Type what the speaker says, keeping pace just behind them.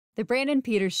The Brandon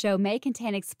Peters Show may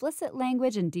contain explicit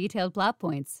language and detailed plot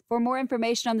points. For more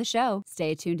information on the show,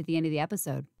 stay tuned to the end of the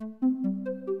episode.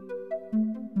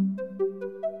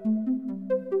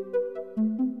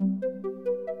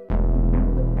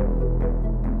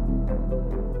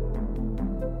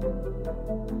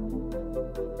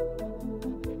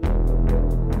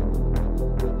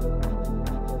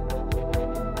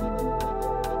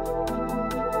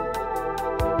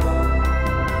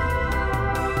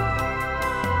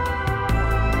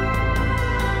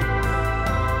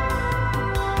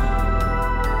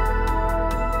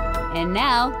 And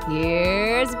now,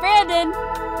 here's Brandon.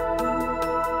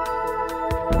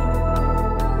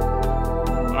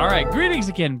 All right, greetings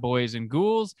again, boys and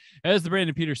ghouls. As the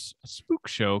Brandon Peters Spook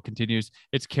Show continues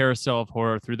its carousel of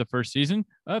horror through the first season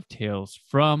of Tales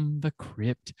from the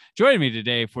Crypt. Joining me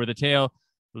today for the tale,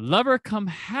 Lover Come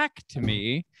Hack to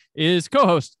Me, is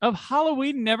co-host of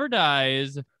Halloween Never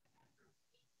Dies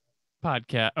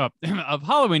podcast, of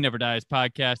Halloween Never Dies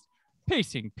podcast,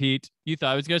 Pacing Pete. You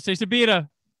thought I was going to say Sabina,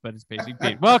 but it's Pacing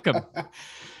Pete. Welcome.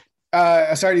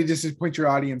 Sorry to disappoint your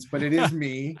audience, but it is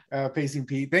me, Pacing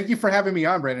Pete. Thank you for having me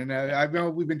on, Brandon. I know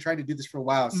we've been trying to do this for a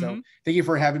while, so thank you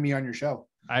for having me on your show.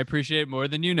 I appreciate it more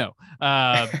than you know.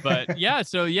 But yeah,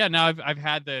 now I've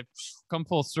had the come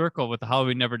full circle with the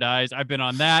Halloween Never Dies. I've been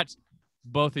on that.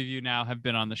 Both of you now have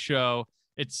been on the show.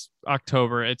 It's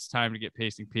October. It's time to get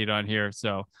Pacing Pete on here.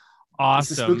 So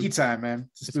awesome. It's a spooky time, man.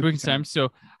 It's a spooky time.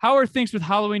 So how are things with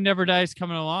Halloween Never Dies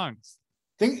coming along?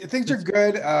 Things are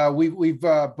good. We've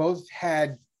both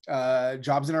had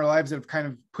jobs in our lives that have kind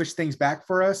of pushed things back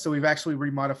for us. So we've actually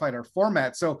remodified our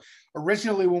format. So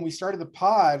originally when we started the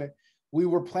pod, we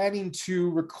were planning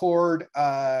to record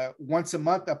once a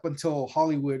month up until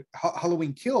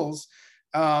Halloween Kills,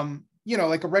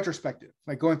 like a retrospective,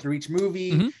 like going through each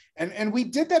movie. And we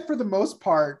did that for the most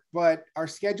part, but our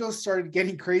schedules started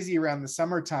getting crazy around the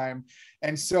summertime.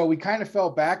 And so we kind of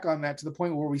fell back on that to the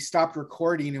point where we stopped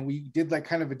recording and we did like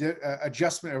kind of a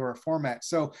adjustment of our format.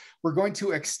 So we're going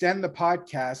to extend the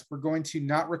podcast. We're going to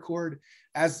not record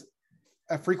as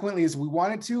frequently as we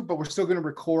wanted to, but we're still going to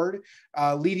record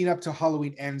leading up to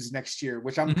Halloween Ends next year,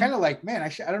 which I'm kind of like, man,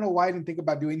 I don't know why I didn't think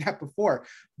about doing that before,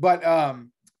 but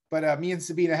me and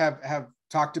Sabina have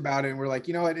talked about it, and we're like,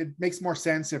 you know what, it makes more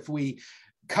sense if we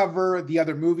cover the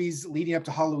other movies leading up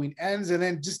to Halloween Ends and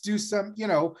then just do some,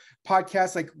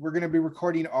 podcasts. Like we're going to be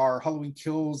recording our Halloween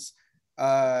Kills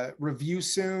review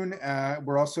soon.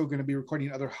 We're also going to be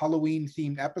recording other Halloween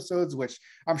themed episodes, which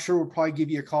I'm sure we'll probably give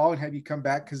you a call and have you come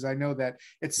back, because I know that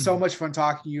it's so much fun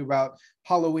talking to you about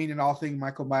Halloween and all things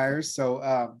Michael Myers.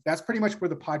 So that's pretty much where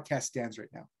the podcast stands right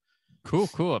now.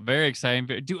 Cool. Very exciting.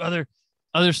 Do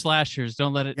other slashers.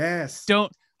 Don't let it. Yes.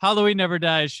 Don't. Halloween Never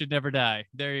Dies should never die.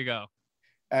 There you go.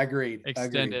 Agreed.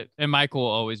 Extend it. And Mike will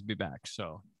always be back.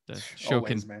 So the show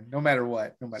always, man. No matter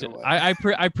what.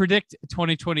 I predict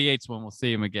 2028 is when we'll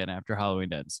see him again after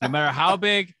Halloween Ends. No matter how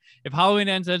big, if Halloween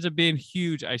Ends up being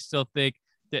huge, I still think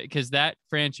that because that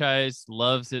franchise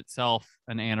loves itself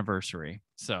an anniversary.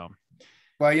 So.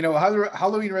 Well,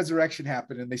 Halloween Resurrection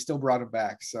happened and they still brought him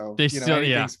back. So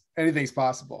anything's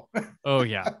possible. Oh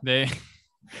yeah. They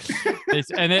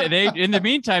in the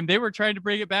meantime, they were trying to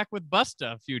bring it back with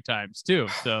Busta a few times too.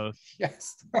 So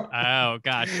yes. Oh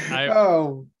gosh.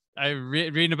 I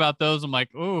reading about those. I'm like,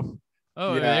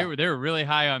 yeah. they were really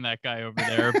high on that guy over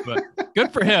there, but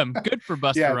good for him. Good for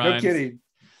Busta Rhymes. No kidding.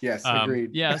 Yes, agreed.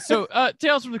 Yeah. So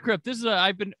Tales from the Crypt. This is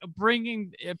I've been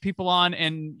bringing people on,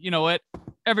 and you know what?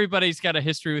 Everybody's got a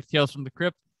history with Tales from the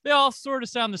Crypt. They all sort of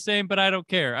sound the same, but I don't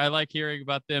care. I like hearing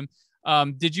about them.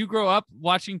 Did you grow up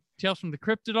watching Tales from the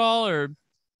Crypt at all, or?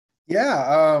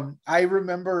 Yeah, I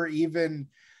remember even,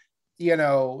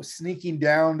 sneaking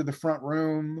down to the front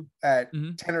room at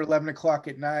 10 or 11 o'clock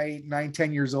at night,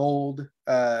 9-10 years old,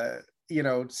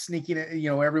 sneaking it,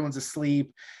 everyone's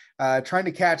asleep, trying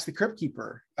to catch the Crypt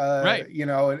Keeper. Right.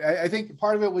 And I think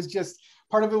part of it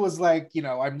was like,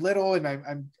 I'm little and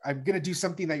I'm going to do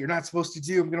something that you're not supposed to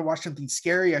do. I'm going to watch something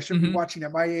scary I shouldn't be watching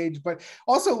at my age. But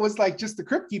also it was like just the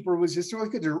Crypt Keeper was just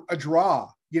like a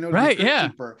draw, right. Yeah.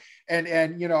 Keeper. And I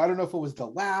don't know if it was the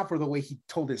laugh or the way he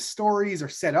told his stories or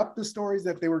set up the stories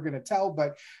that they were going to tell.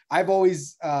 But I've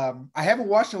always, I haven't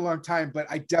watched in a long time, but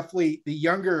I definitely, the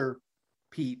younger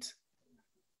Pete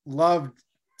loved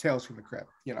Tales from the Crypt.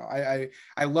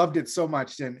 I loved it so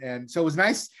much, and so it was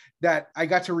nice that I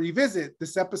got to revisit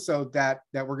this episode that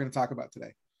we're going to talk about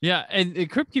today. Yeah, and the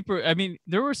Crypt Keeper, I mean,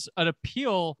 there was an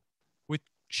appeal with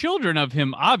children of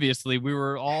him. Obviously, we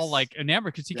were all like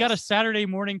enamored because he got a Saturday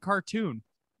morning cartoon.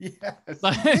 Yes,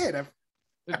 that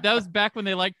was back when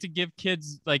they liked to give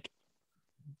kids like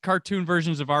cartoon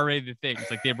versions of R-rated things,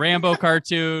 like the Rambo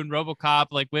cartoon, RoboCop.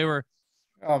 Like we were,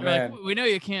 Oh man, like, we know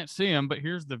you can't see them, but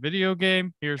here's the video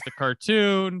game, here's the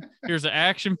cartoon, here's the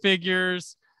action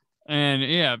figures, and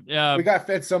we got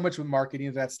fed so much with marketing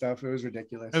of that stuff. It was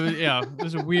ridiculous. It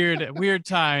was a weird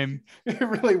time. It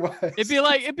really was. It'd be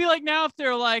like now if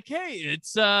they're like, hey,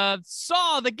 it's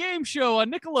Saw the game show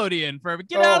on Nickelodeon for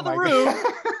get out of the room.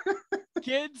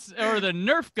 Kids, or the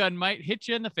Nerf gun might hit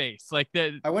you in the face. Like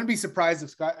that. I wouldn't be surprised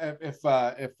if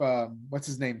what's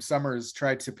his name, Summers,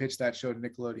 tried to pitch that show to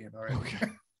Nickelodeon already. Okay.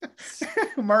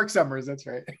 Mark Summers, that's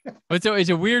right. But so it's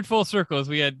a weird full circle. As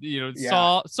we had,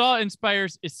 Saw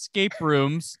inspires escape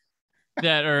rooms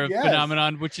that are a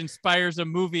phenomenon, which inspires a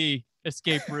movie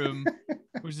escape room,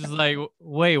 which is like,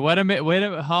 wait a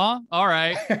minute, huh? All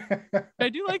right. I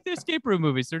do like the escape room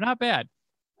movies. They're not bad.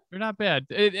 They're not bad.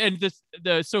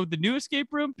 So the new escape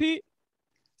room, Pete,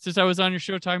 since I was on your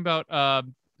show talking about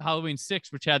Halloween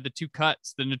 6, which had the 2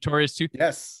 cuts, the notorious 2.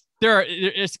 Yes.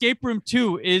 Escape Room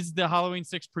 2 is the Halloween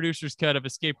 6 producer's cut of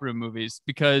escape room movies,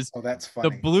 because that's funny.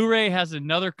 The Blu-ray has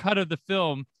another cut of the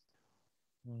film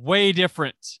way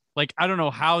different. Like, I don't know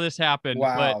how this happened,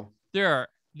 but there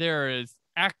is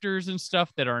actors and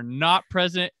stuff that are not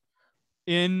present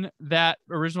in that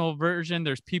original version.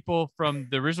 There's people from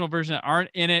the original version that aren't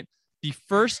in it. The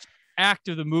first act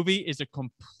of the movie is a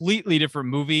completely different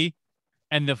movie,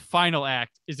 and the final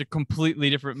act is a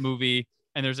completely different movie,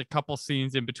 and there's a couple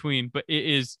scenes in between, but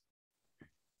it's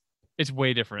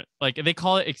way different. Like, they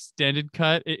call it extended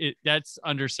cut. That's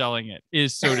underselling it. It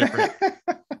is so different.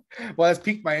 Well, that's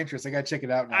piqued my interest. I gotta check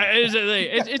it out now.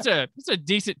 It's a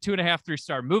decent 2.5,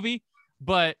 3-star movie,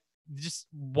 but just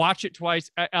watch it twice.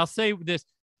 I'll say this: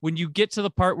 when you get to the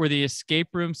part where the escape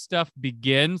room stuff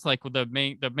begins, like with the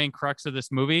main crux of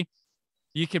this movie,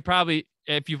 you could probably,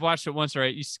 if you've watched it once,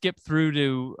 right, you skip through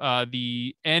to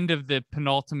the end of the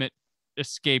penultimate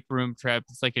escape room trap.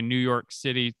 It's like a New York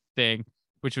City thing,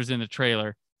 which was in the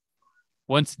trailer.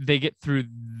 Once they get through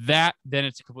that, then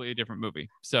it's a completely different movie.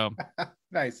 So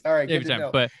nice. All right, good to know.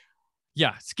 But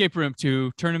yeah, Escape Room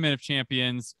 2, Tournament of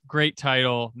Champions, great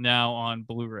title, now on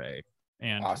Blu-ray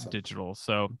and digital.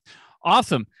 So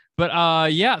awesome. But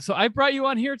so I brought you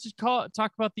on here to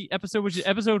talk about the episode, which is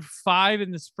episode 5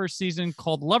 in this first season,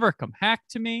 called Lover Come Hack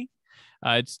to Me.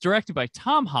 It's directed by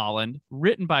Tom Holland,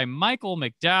 written by Michael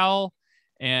McDowell,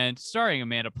 and starring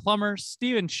Amanda Plummer,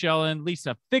 Stephen Shellen,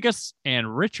 Lisa Figgis,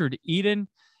 and Richard Eden.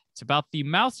 It's about the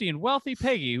mousy and wealthy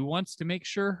Peggy who wants to make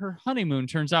sure her honeymoon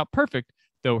turns out perfect,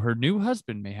 though her new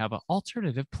husband may have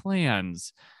alternative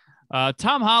plans.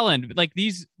 Tom Holland,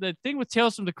 the thing with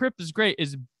Tales from the Crypt is great,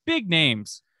 is big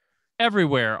names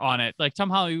everywhere on it. Like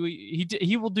Tom Holland,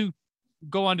 he will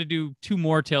go on to do 2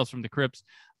 more Tales from the Crypts,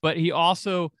 but he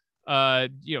also,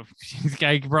 this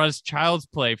guy brought us Child's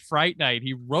Play, Fright Night.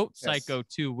 He wrote Psycho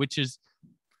 2, which is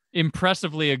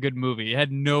impressively a good movie. It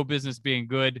had no business being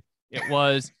good. It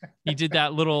was. He did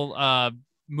that little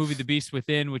movie, The Beast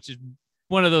Within, which is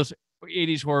one of those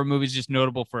 80s horror movies just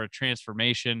notable for a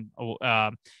transformation.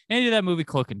 And he did that movie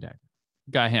Cloak and Dagger.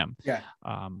 Got him. Yeah.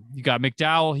 You got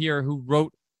McDowell here, who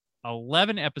wrote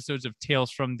 11 episodes of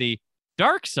Tales from the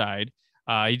Dark Side.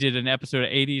 He did an episode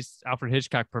of 80s Alfred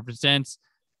Hitchcock Presents.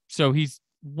 So he's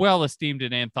well esteemed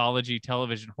in anthology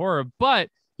television horror, but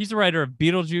he's the writer of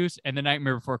Beetlejuice and The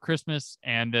Nightmare Before Christmas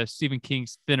and Stephen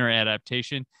King's Thinner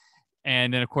adaptation.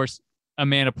 And then, of course,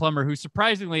 Amanda Plummer, who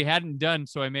surprisingly hadn't done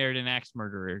So I Married an Axe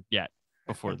Murderer yet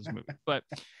before this movie. But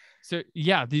so,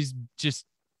 yeah, these just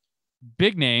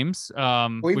big names. Even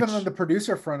on the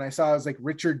producer front, I saw it was like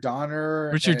Richard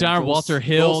Donner, Walter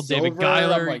Hill, David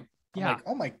Giler. I'm like,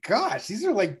 oh my gosh, these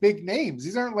are like big names.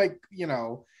 These aren't like,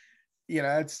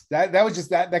 it's that was just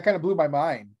that kind of blew my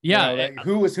mind. Yeah.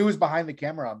 Who was behind the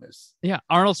camera on this? Yeah.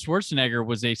 Arnold Schwarzenegger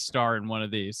was a star in one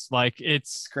of these. Like,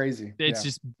 it's crazy. It's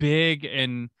just big.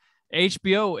 And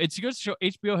HBO, it's goes to show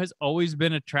HBO has always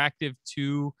been attractive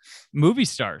to movie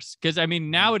stars. Cause I mean,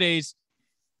 nowadays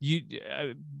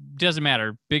doesn't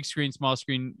matter, big screen, small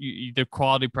screen, the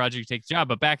quality project takes a job.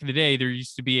 But back in the day, there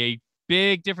used to be a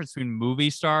big difference between movie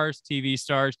stars, TV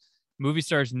stars. Movie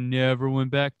stars never went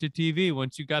back to TV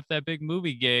once you got that big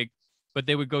movie gig, but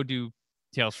they would go do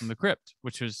Tales from the Crypt,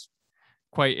 which was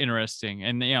quite interesting.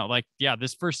 And,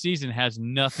 this first season has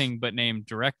nothing but named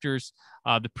directors.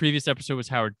 The previous episode was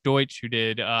Howard Deutsch, who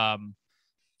did Some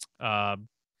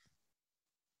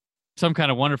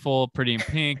Kind of Wonderful, Pretty in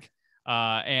Pink.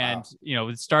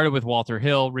 It started with Walter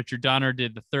Hill. Richard Donner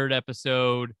did the 3rd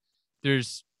episode.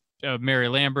 There's Mary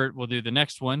Lambert will do the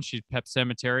next one. She's Pet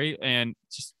Sematary, and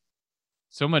just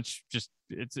so much. Just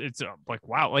it's like,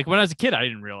 wow. Like when I was a kid, I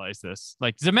didn't realize this.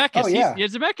 Like Zemeckis,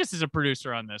 Zemeckis is a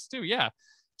producer on this too. Yeah,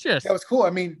 Just That was cool.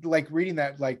 I mean, like reading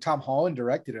that, like Tom Holland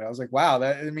directed it. I was like, wow.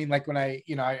 That, I mean, like when I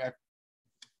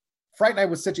Fright Night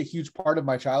was such a huge part of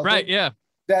my childhood. right. Yeah.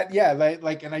 That yeah,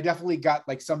 like, and I definitely got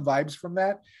like some vibes from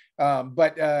that.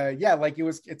 But yeah, like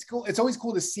it's cool. It's always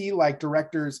cool to see like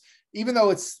directors, even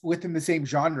though it's within the same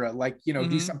genre, like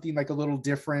do something like a little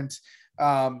different.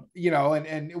 And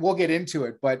we'll get into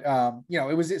it, but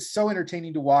it's so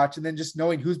entertaining to watch, and then just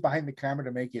knowing who's behind the camera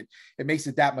to make it makes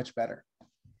it that much better.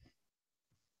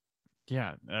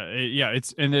 Yeah.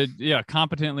 It's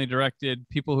competently directed,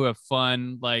 people who have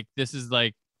fun. Like this is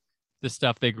like the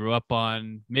stuff they grew up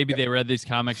on. Maybe they read these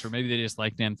comics, or maybe they just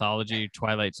liked anthology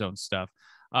Twilight Zone stuff.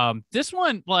 This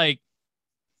one, like,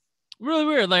 really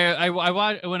weird. Like I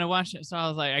watched when I watched it, so I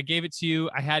was like, I gave it to you.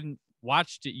 I hadn't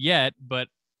watched it yet, but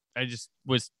I just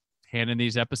was handing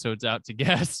these episodes out to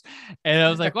guests, and I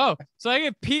was like, whoa. So I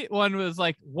get Pete one was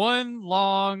like one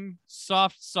long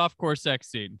softcore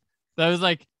sex scene. That was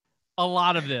like a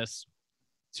lot of this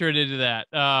turned into that.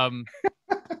 Well,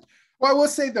 I will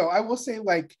say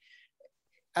like,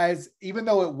 as even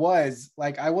though it was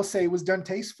like, I will say it was done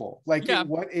tasteful. Like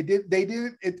they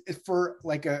did it for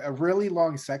like a really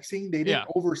long sex scene. They didn't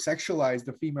over sexualize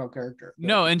the female character.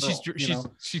 No, and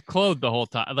girl, she's clothed the whole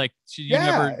time. Like you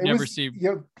never see.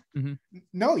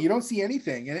 No, you don't see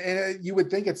anything, and you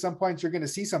would think at some point you're going to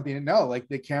see something, and no, like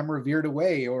the camera veered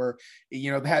away, or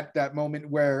that moment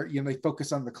where they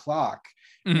focus on the clock,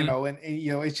 and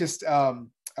it's just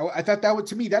I thought that would,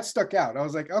 to me, that stuck out. I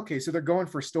was like, okay, so they're going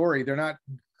for story. They're not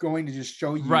going to just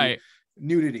show you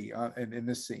nudity in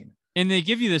this scene. And they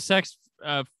give you the sex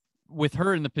with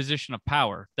her in the position of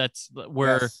power. That's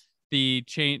where the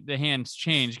hands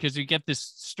change, because you get this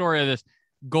story of this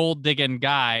gold digging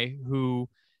guy who,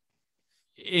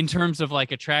 in terms of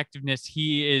like attractiveness,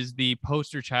 he is the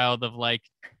poster child of like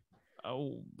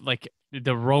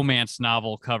the romance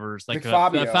novel covers, like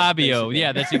Fabio.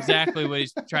 Yeah, that's exactly what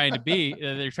he's trying to be.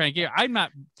 They're trying to get.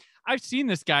 I've seen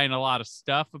this guy in a lot of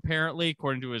stuff, apparently,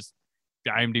 according to his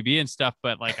IMDb and stuff,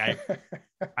 but like I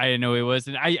didn't know he was,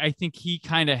 and I think he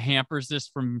kind of hampers this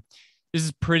from. This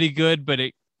is pretty good, but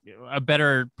a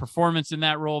better performance in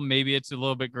that role. Maybe it's a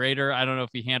little bit greater. I don't know if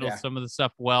he handles some of the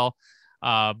stuff well,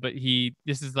 but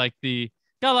this is like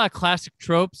got a lot of classic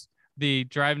tropes. The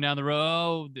driving down the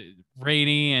road,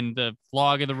 rainy, and the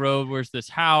log of the road. Where's this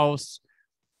house?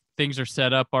 Things are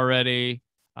set up already.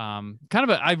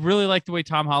 I really like the way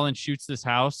Tom Holland shoots this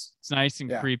house. It's nice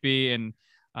and creepy, and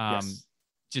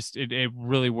just it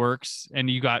really works. And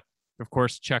you got, of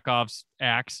course, Chekhov's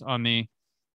axe on the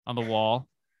wall.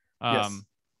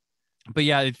 But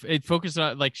yeah, it focuses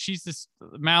on, like, she's this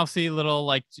mousy little,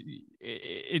 like,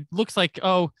 it looks like,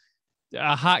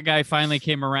 a hot guy finally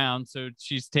came around, so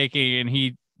she's taking, and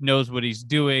he knows what he's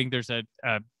doing. There's a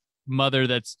mother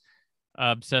that's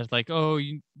obsessed, like, I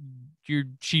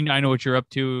know what you're up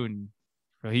to, and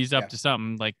he's up to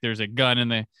something. Like, there's a gun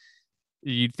in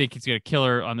you'd think he's gonna kill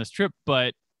her on this trip,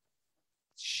 but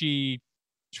she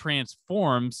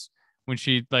transforms when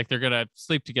they're gonna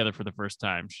sleep together for the first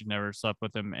time. She never slept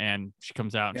with him, and she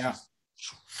comes out and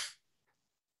she's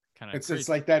it's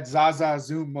like that Zaza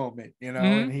Zoom moment,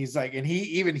 and he's like, and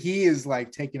he is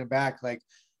like taken aback, like,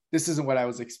 this isn't what I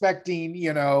was expecting,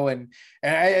 and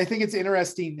I think it's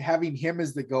interesting having him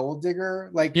as the gold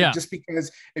digger, like, just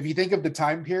because if you think of the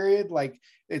time period, like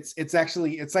it's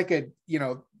actually, it's like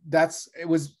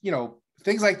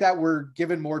things like that were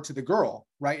given more to the girl,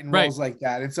 right? And roles like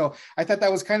that. And so I thought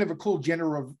that was kind of a cool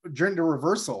gender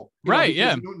reversal. Right. You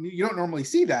don't normally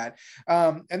see that.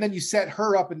 And then you set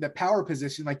her up in the power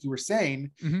position, like you were saying,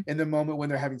 in the moment when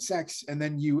they're having sex. And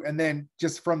then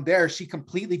just from there, she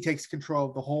completely takes control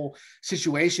of the whole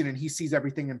situation, and he sees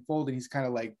everything unfold, and he's kind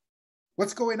of like,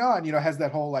 what's going on? Has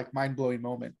that whole like mind-blowing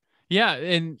moment. Yeah.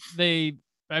 And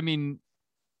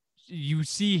you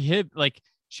see him, like,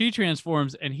 she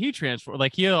transforms and he transforms,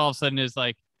 like, he all of a sudden is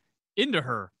like into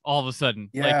her all of a sudden.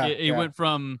 It went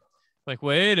from like,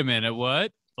 wait a minute,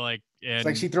 what? Like, and it's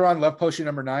like she threw on love potion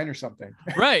number 9 or something.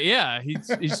 Right. Yeah.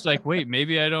 He's like, wait,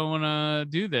 maybe I don't want to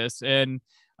do this. And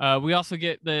we also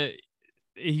get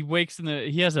he wakes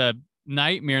he has a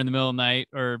nightmare in the middle of the night,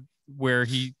 or where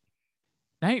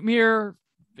nightmare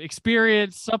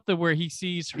experience something where he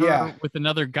sees her with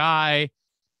another guy,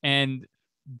 and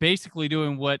basically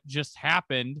doing what just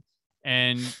happened,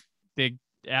 and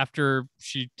after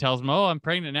she tells him, I'm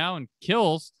pregnant now, and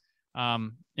kills,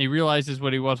 he realizes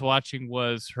what he was watching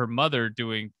was her mother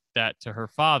doing that to her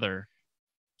father,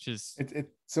 which is it's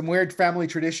some weird family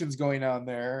traditions going on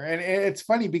there. And it's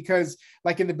funny because,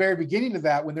 like, in the very beginning of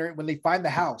that, when they find the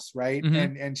house, right,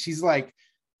 and she's like,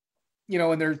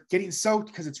 and they're getting soaked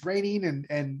because it's raining,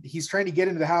 and he's trying to get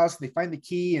into the house, and they find the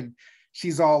key, and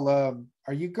she's all,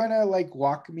 are you gonna like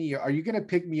walk me? Are you gonna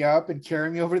pick me up and carry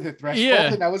me over the threshold?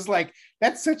 Yeah. And I was like,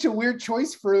 that's such a weird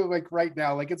choice for like right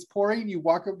now. Like it's pouring, you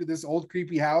walk up to this old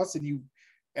creepy house,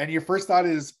 and your first thought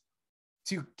is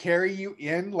to carry you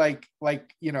in like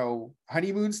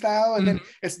honeymoon style. And then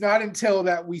it's not until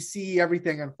that we see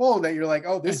everything unfold that you're like,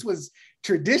 oh, this was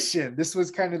tradition. This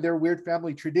was kind of their weird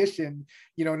family tradition,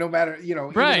 no matter,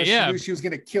 right. She knew she was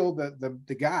going to kill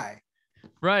the guy.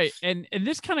 Right. And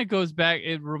this kind of goes back.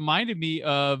 It reminded me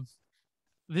of,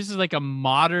 this is like a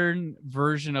modern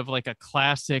version of like a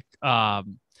classic,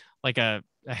 like a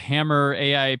Hammer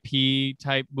AIP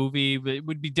type movie. It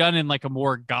would be done in like a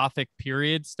more Gothic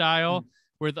period style,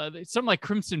 where something like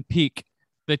Crimson Peak,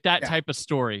 that type of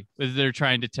story that they're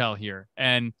trying to tell here.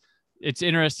 And it's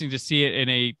interesting to see it in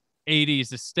a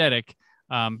 80s aesthetic,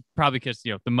 probably because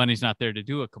the money's not there to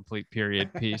do a complete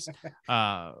period piece.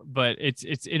 But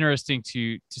it's interesting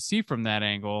to see from that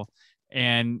angle.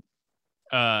 And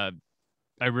I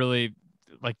really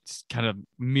like kind of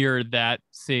mirrored that,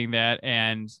 seeing that,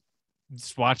 and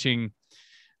just watching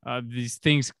these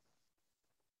things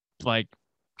like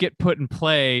get put in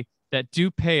play that do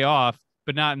pay off,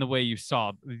 but not in the way you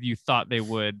thought they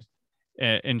would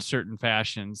in certain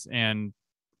fashions. And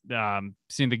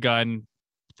seeing the gun,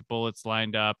 the bullets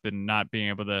lined up, and not being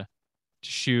able to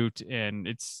shoot, and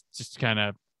it's just kind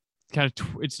of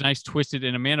it's nice twisted.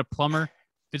 And Amanda Plummer,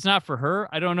 if it's not for her,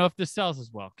 I don't know if this sells as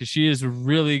well, because she is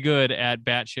really good at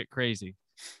batshit crazy.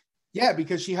 Yeah,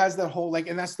 because she has that whole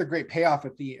and that's the great payoff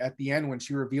at the end when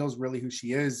she reveals really who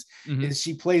she is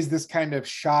she plays this kind of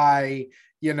shy,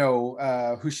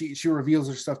 who she reveals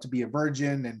herself to be a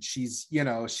virgin, and she's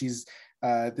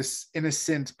this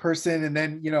innocent person. And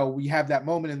then, we have that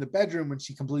moment in the bedroom when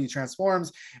she completely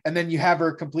transforms, and then you have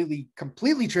her completely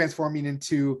transforming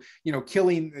into,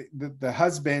 killing the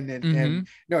husband. And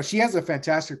no, she has a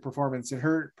fantastic performance, and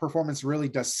her performance really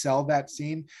does sell that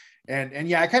scene. And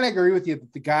yeah, I kind of agree with you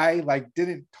that the guy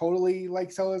didn't totally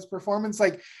sell his performance,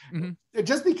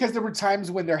 just because there were times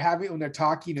when they're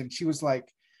talking, and she was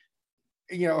like,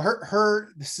 her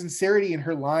the sincerity in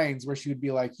her lines, where she would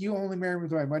be like, you only marry me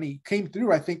with my money, came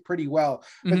through, I think, pretty well.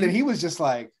 But then he was just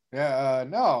like,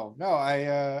 no,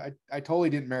 I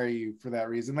totally didn't marry you for that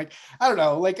reason. I don't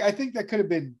know. I think that could have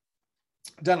been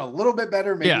done a little bit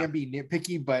better. Maybe I'm being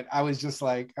nitpicky, but I was just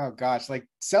like, oh gosh,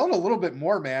 sell it a little bit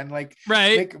more, man.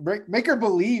 Right. Make her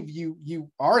believe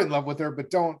you are in love with her, but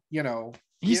don't,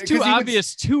 he's too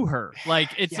obvious to her.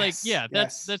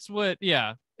 Yes, that's what,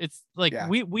 it's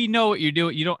we know what you're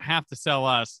doing. You don't have to sell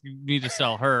us. You need to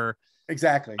sell her.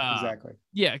 Exactly.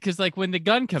 Yeah, because when the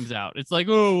gun comes out, it's like,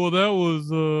 oh, well, that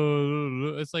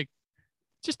was it's like,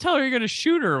 just tell her you're gonna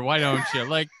shoot her. Why don't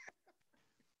you?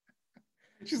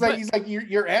 He's like,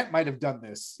 your aunt might have done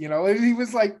this, he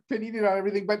was pinning it on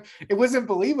everything, but it wasn't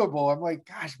believable. I'm like,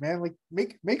 gosh, man,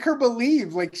 make her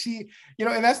believe, she,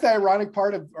 and that's the ironic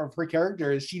part of her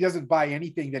character, is she doesn't buy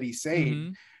anything that he's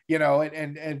saying,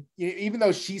 and even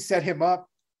though she set him up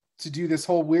to do this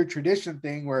whole weird tradition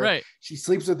thing where she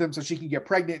sleeps with him so she can get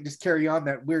pregnant and just carry on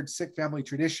that weird sick family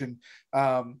tradition.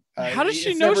 How does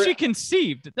she know she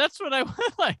conceived? That's what I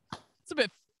like. It's a bit.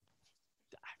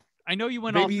 I know you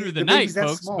went all through the night,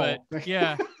 folks, but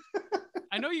yeah,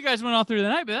 I know you guys went all through the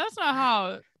night, but that's not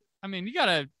how. I mean,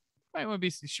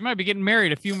 she might be getting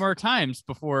married a few more times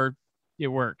before it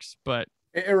works, but.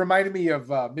 It reminded me of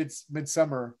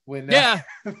Midsummer when. Yeah.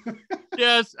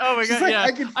 Yes. Oh my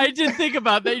God. I did think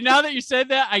about that. Now that you said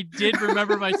that, I did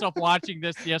remember myself watching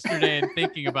this yesterday and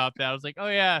thinking about that. I was like, oh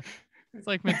yeah, it's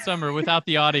like Midsummer without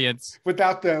the audience,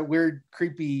 without the weird,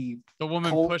 creepy. The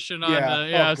woman pushing on.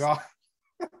 Oh God.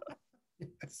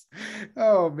 Yes.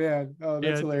 Oh man. Oh,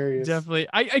 that's hilarious. Definitely.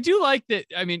 I do like that.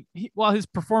 I mean, while his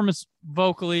performance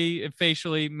vocally and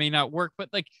facially may not work, but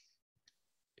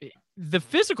the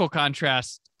physical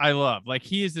contrast I love.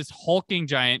 He is this hulking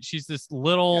giant. She's this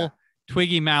little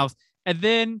twiggy mouth. And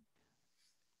then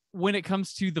when it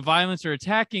comes to the violence or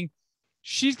attacking,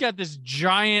 she's got this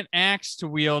giant axe to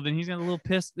wield, and he's got a little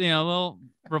little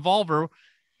revolver.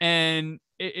 And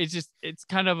it's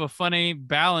kind of a funny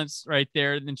balance right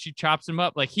there. And then she chops him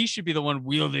up. He should be the one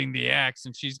wielding the axe,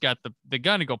 and she's got the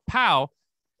gun to go pow.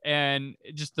 And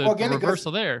just the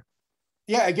reversal there.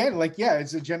 Yeah, again,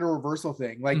 it's a gender reversal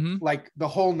thing, the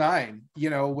whole nine,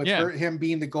 with him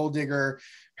being the gold digger,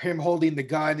 him holding the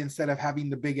gun instead of having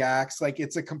the big axe.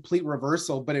 It's a complete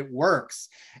reversal, but it works.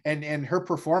 And her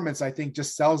performance, I think,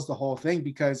 just sells the whole thing,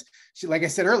 because she, like I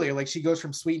said earlier, she goes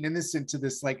from sweet and innocent to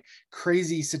this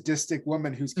crazy sadistic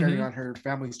woman who's carrying on her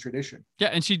family's tradition. Yeah,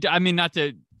 and not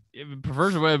to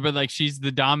prefers her, but like she's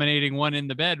the dominating one in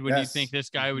the bed when you think this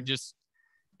guy would just,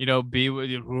 be with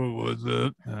you. What's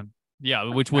up?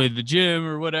 Yeah, which way the gym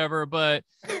or whatever. But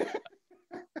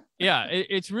yeah,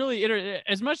 it's really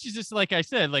as much as just like I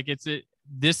said, like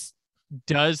this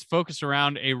does focus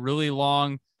around a really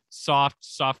long,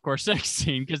 softcore sex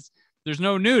scene because there's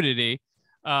no nudity.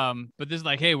 But this is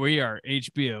like, hey, we are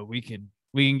HBO. We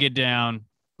can get down.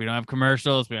 We don't have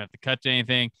commercials. We don't have to cut to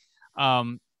anything.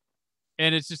 And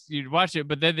it's just, you watch it,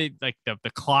 but then they like the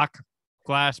clock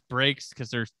glass breaks because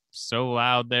they're so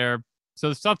loud there. So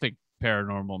there's something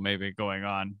paranormal maybe going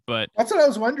on, but that's what I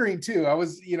was wondering too. I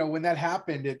was, when that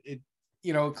happened, it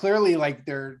clearly like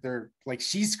they're like,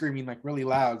 she's screaming like really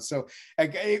loud. So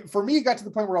for me, it got to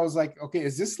the point where I was like, okay,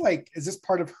 is this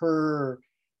part of her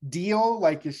deal?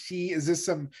 Like, is this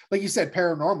some, like you said,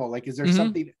 paranormal? Like, is there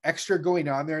something extra going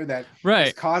on there that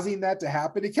is causing that to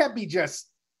happen? It can't be just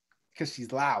because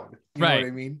she's loud. You know what I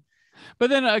mean?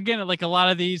 But then again, like a lot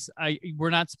of these,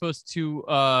 we're not supposed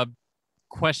to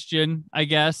question, I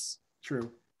guess.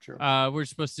 True. We're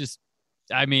supposed to just,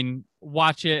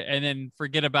 watch it and then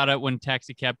forget about it when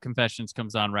Taxi Cab Confessions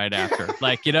comes on right after.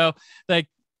 Like, like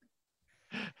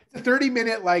it's a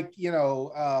 30-minute, like,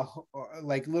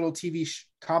 like little TV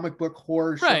comic book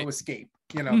horror show escape.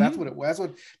 That's what it was.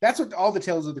 That's what all the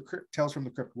Tales from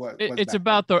the Crypt was. It's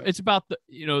about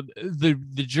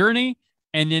the journey,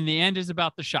 and then the end is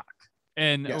about the shock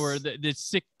or the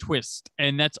sick twist,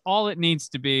 and that's all it needs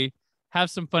to be. Have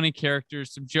some funny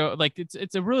characters, some joke. Like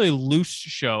it's a really loose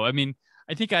show. I mean,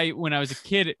 I think when I was a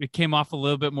kid, it came off a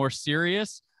little bit more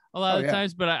serious a lot of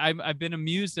times, but I've been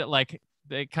amused at like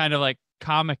the kind of like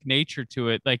comic nature to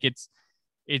it. Like it's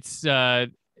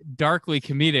darkly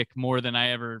comedic more than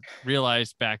I ever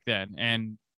realized back then,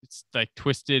 and it's like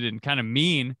twisted and kind of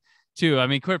mean too. I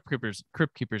mean, Crypt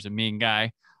Keeper's a mean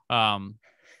guy,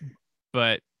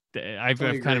 but I've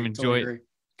kind of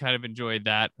enjoyed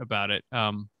that about it.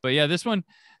 But yeah, this one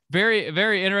very,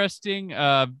 very interesting.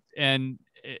 And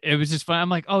it was just fun. I'm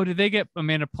like, oh, did they get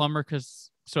Amanda Plummer? Cause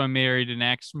So I Married an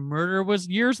Axe Murder was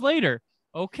years later.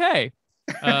 Okay.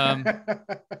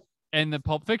 And the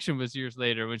Pulp Fiction was years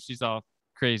later when she's all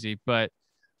crazy, but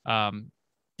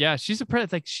yeah, she's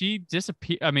like she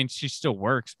disappeared. I mean, she still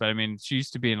works, but I mean, she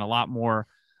used to be in a lot more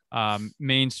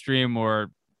mainstream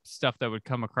or stuff that would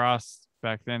come across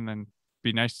back then, and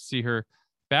be nice to see her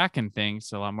back in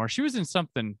things a lot more. She was in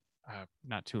something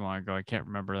not too long ago. I can't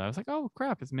remember that. I was like, oh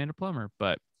crap, it's Amanda Plummer.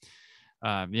 But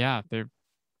yeah, they're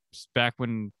back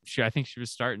when I think she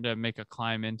was starting to make a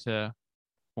climb into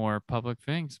more public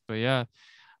things. But yeah,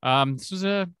 this is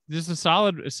a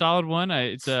solid one.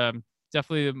 It's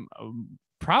definitely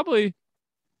probably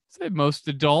say most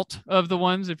adult of the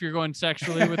ones if you're going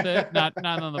sexually with it. not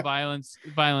on the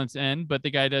violence end, but the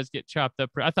guy does get chopped up.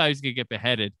 I thought he was gonna get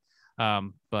beheaded,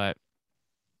 but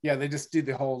yeah, they just do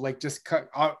the whole like just cut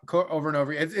over and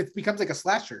over. It becomes like a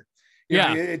slasher.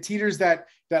 It teeters that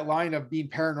line of being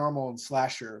paranormal and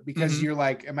slasher, because you're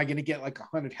like, am I going to get like a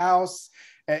haunted house?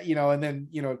 And then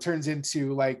it turns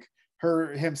into like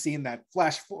him seeing that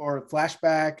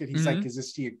flashback, and he's like, is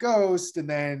this she a ghost? And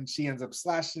then she ends up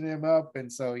slashing him up,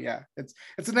 and so yeah, it's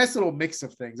a nice little mix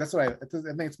of things. That's what I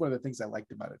think it's one of the things I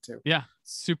liked about it too. Yeah,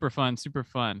 super fun.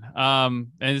 And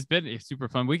it's been a super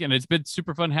fun weekend. It's been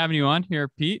super fun having you on here,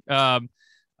 Pete. So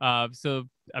I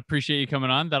appreciate you coming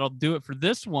on. That'll do it for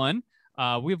this one.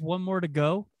 We have one more to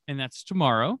go, and that's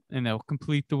tomorrow, and that'll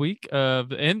complete the week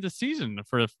of end the season.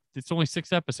 It's only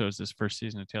 6 episodes this first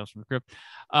season of Tales from the Crypt.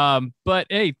 But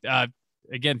hey,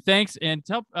 again, thanks, and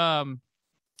tell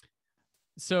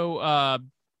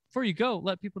before you go,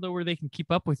 let people know where they can keep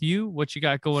up with you, what you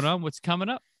got going on, what's coming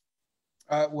up.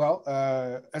 Well,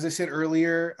 as I said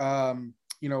earlier, I'm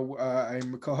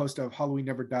a co-host of Halloween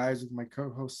Never Dies with my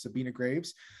co-host Sabina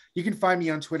Graves. You can find me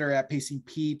on Twitter at Pacing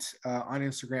Pete, on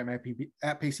Instagram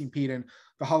at Pacing Pete, and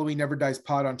the Halloween Never Dies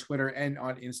pod on Twitter and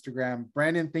on Instagram.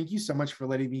 Brandon, thank you so much for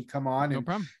letting me come on and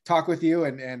talk with you.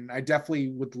 And I definitely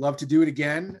would love to do it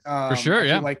again. For sure.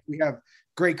 Yeah. Like we have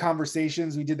great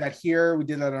conversations. We did that here. We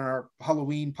did that on our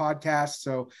Halloween podcast.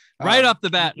 So right off the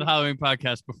bat, the Halloween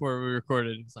podcast before we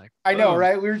recorded, it's like, I know,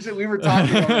 right? We were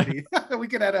talking already. We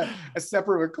could add a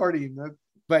separate recording.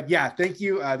 But yeah, thank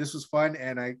you. This was fun,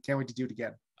 and I can't wait to do it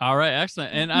again. All right,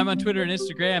 excellent. And I'm on Twitter and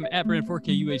Instagram at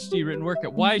Brand4KUHD, written work at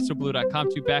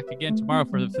whysoblu.com. To back again tomorrow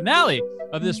for the finale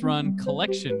of this run,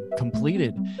 collection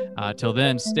completed. Till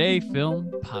then, stay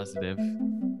film positive.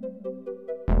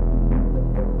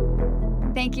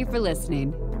 Thank you for listening.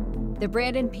 The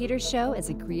Brandon Peters Show is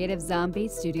a Creative Zombie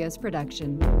Studios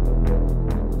production.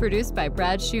 Produced by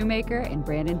Brad Shoemaker and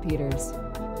Brandon Peters.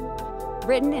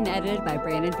 Written and edited by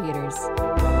Brandon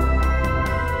Peters.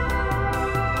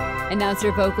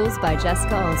 Announcer vocals by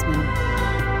Jessica Alsman.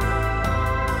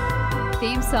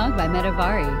 Theme song by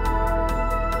Metavari.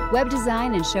 Web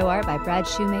design and show art by Brad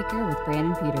Shoemaker with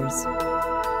Brandon Peters.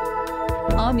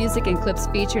 All music and clips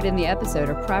featured in the episode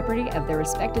are property of their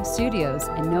respective studios,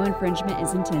 and no infringement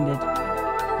is intended.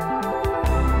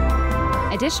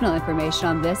 Additional information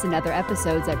on this and other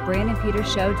episodes at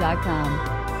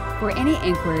BrandonPetersShow.com. For any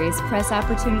inquiries, press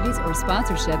opportunities, or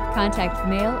sponsorship, contact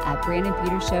mail at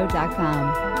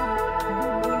BrandonPetersShow.com.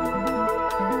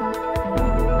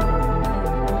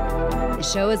 The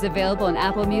show is available on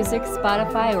Apple Music,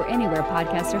 Spotify, or anywhere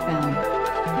podcasts are found.